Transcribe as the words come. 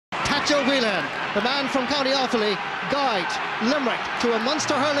That Joe Whelan, the man from County Offaly, guide Limerick to a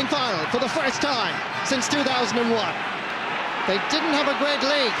Munster hurling final for the first time since 2001. They didn't have a great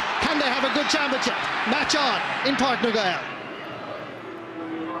league. Can they have a good championship? Match on in Páirc na Gael.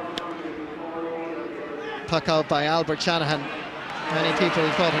 Puck out by Albert Shanahan. Many people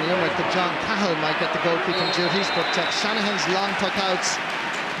thought in Limerick that John Cahill might get the goalkeeping duties, but Shanahan's long puck outs,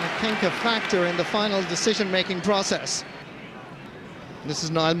 I think, a factor in the final decision-making process. This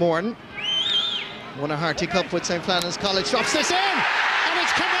is Niall Moran. Won a Harty Cup with St. Flannan's College. Drops this in, and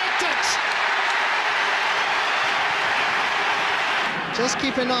it's connected. Just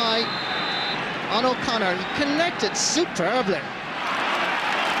keep an eye on O'Connor. He connected superbly.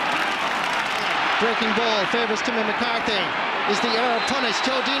 Breaking ball favours Timmy McCarthy. Is the error punished?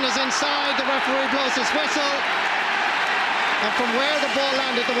 Joe Dean is inside. The referee blows his whistle. And from where the ball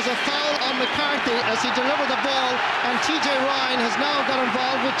landed, there was a foul on McCarthy as he delivered the ball, and TJ Ryan has now got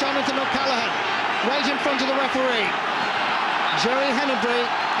involved with Jonathan O'Callaghan right in front of the referee. Jerry Hennebury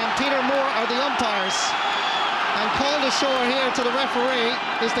and Peter Moore are the umpires, and called ashore here to the referee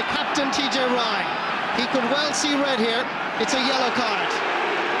is the captain, TJ Ryan. He could well see red here. It's a yellow card.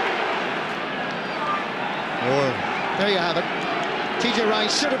 Moore. There you have it. TJ Ryan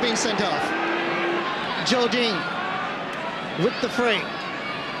should have been sent off. Joe Dean with the free.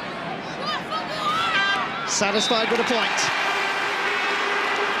 Satisfied with a point.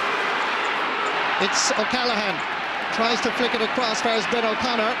 It's O'Callaghan. Tries to flick it across as Ben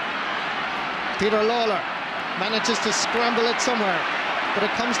O'Connor. Peter Lawler manages to scramble it somewhere, but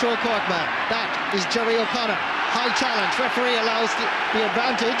it comes to a Cork man. That is Jerry O'Connor. High challenge. Referee allows the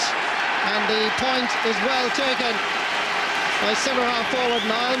advantage, and the point is well taken by centre-half forward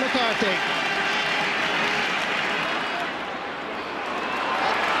Niall McCarthy.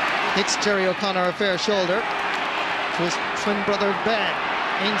 Hits Jerry O'Connor a fair shoulder to his twin brother Ben.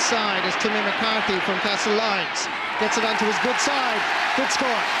 Inside is Timmy McCarthy from Castle Lyons. Gets it onto his good side. Good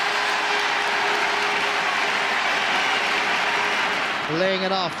score. Laying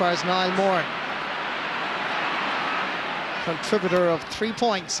it off as Niall Moran. Contributor of 3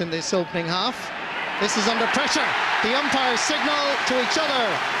 points in this opening half. This is under pressure. The umpires signal to each other.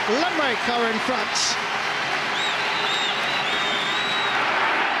 Limerick are in front.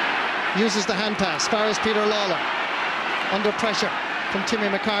 Uses the hand pass. Sparrows Peter Lawler. Under pressure from Timmy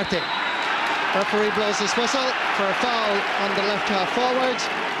McCarthy. Referee blows his whistle for a foul on the left half forward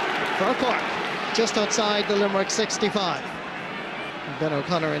for Cork, just outside the Limerick 65. Ben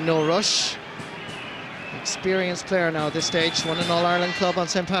O'Connor in no rush. Experienced player now at this stage. Won an All-Ireland club on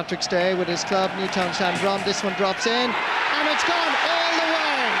St. Patrick's Day with his club, Newtown Shandron. This one drops in, and it's gone all the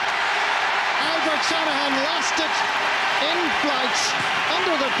way. Albert Shanahan lost it in flight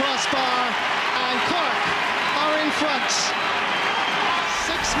under the crossbar, and Cork are in front.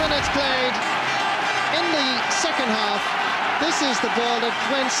 6 minutes played in the second half. This is the ball that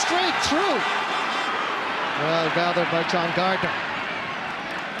went straight through. Well gathered by John Gardner.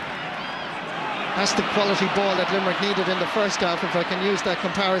 That's the quality ball that Limerick needed in the first half, if I can use that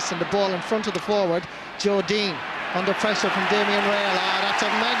comparison. The ball in front of the forward, Joe Dean, under pressure from Damien Rail. That's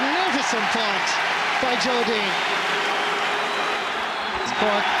a magnificent point by Joe Dean.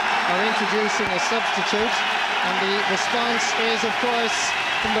 Cork are introducing a substitute, and the response is, of course,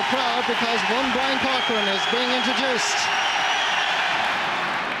 from the crowd, because one Brian Corcoran is being introduced.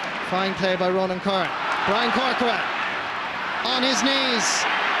 Fine play by Ronan Curran. Brian Corcoran on his knees.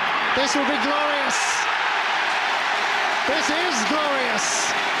 This will be glorious. This is glorious.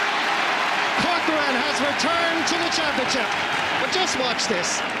 Corcoran has returned to the championship. But just watch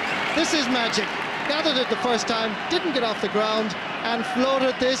this. This is magic. Gathered it the first time, didn't get off the ground, and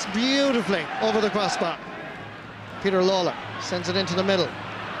floated this beautifully over the crossbar. Peter Lawler sends it into the middle.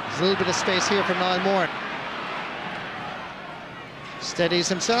 There's a little bit of space here for Niall Moran. Steadies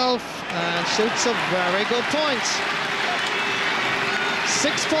himself and shoots a very good point.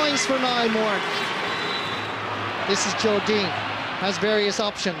 6 points for Niall Moran. This is Joe Dean. Has various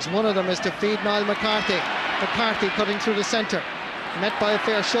options. One of them is to feed Niall McCarthy. McCarthy cutting through the centre. Met by a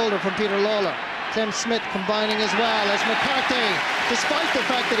fair shoulder from Peter Lawler. Clem Smith combining as well as McCarthy, despite the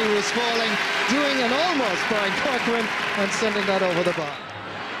fact that he was falling, doing an almost Brian Corcoran and sending that over the bar.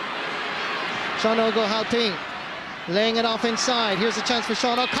 Sean O'Halpine laying it off inside. Here's a chance for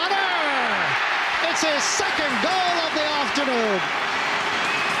Sean O'Connor. It's his second goal of the afternoon.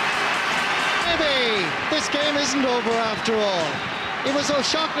 Maybe this game isn't over after all. It was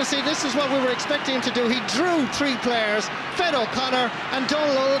O'Shaughnessy. This is what we were expecting him to do. He drew 3 players, fed O'Connor, and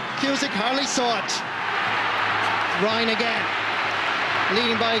Donald Cusick hardly saw it. Ryan again,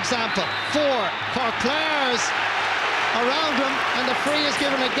 leading by example. 4 Cork players. around him, and the free is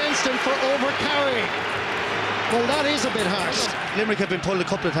given against him for overcarrying. Well, that is a bit harsh. Limerick have been pulled a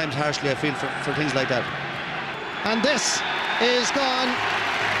couple of times harshly, I feel, for things like that. And this is gone.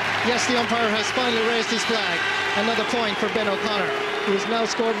 Yes, the umpire has finally raised his flag. Another point for Ben O'Connor, who has now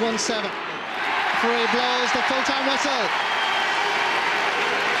scored 1-7. Referee blows the full-time whistle.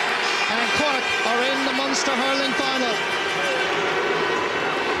 And Cork are in the Munster hurling final.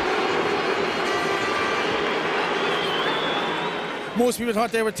 Most people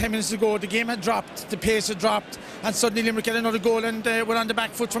thought they were 10 minutes to go. The game had dropped, the pace had dropped, and suddenly Limerick had another goal, and we're on the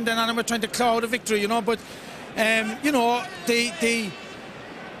back foot from then on, and we're trying to claw the victory, you know. But you know,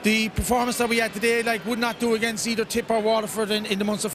 the performance that we had today, like, would not do against either Tip or Waterford in the Munster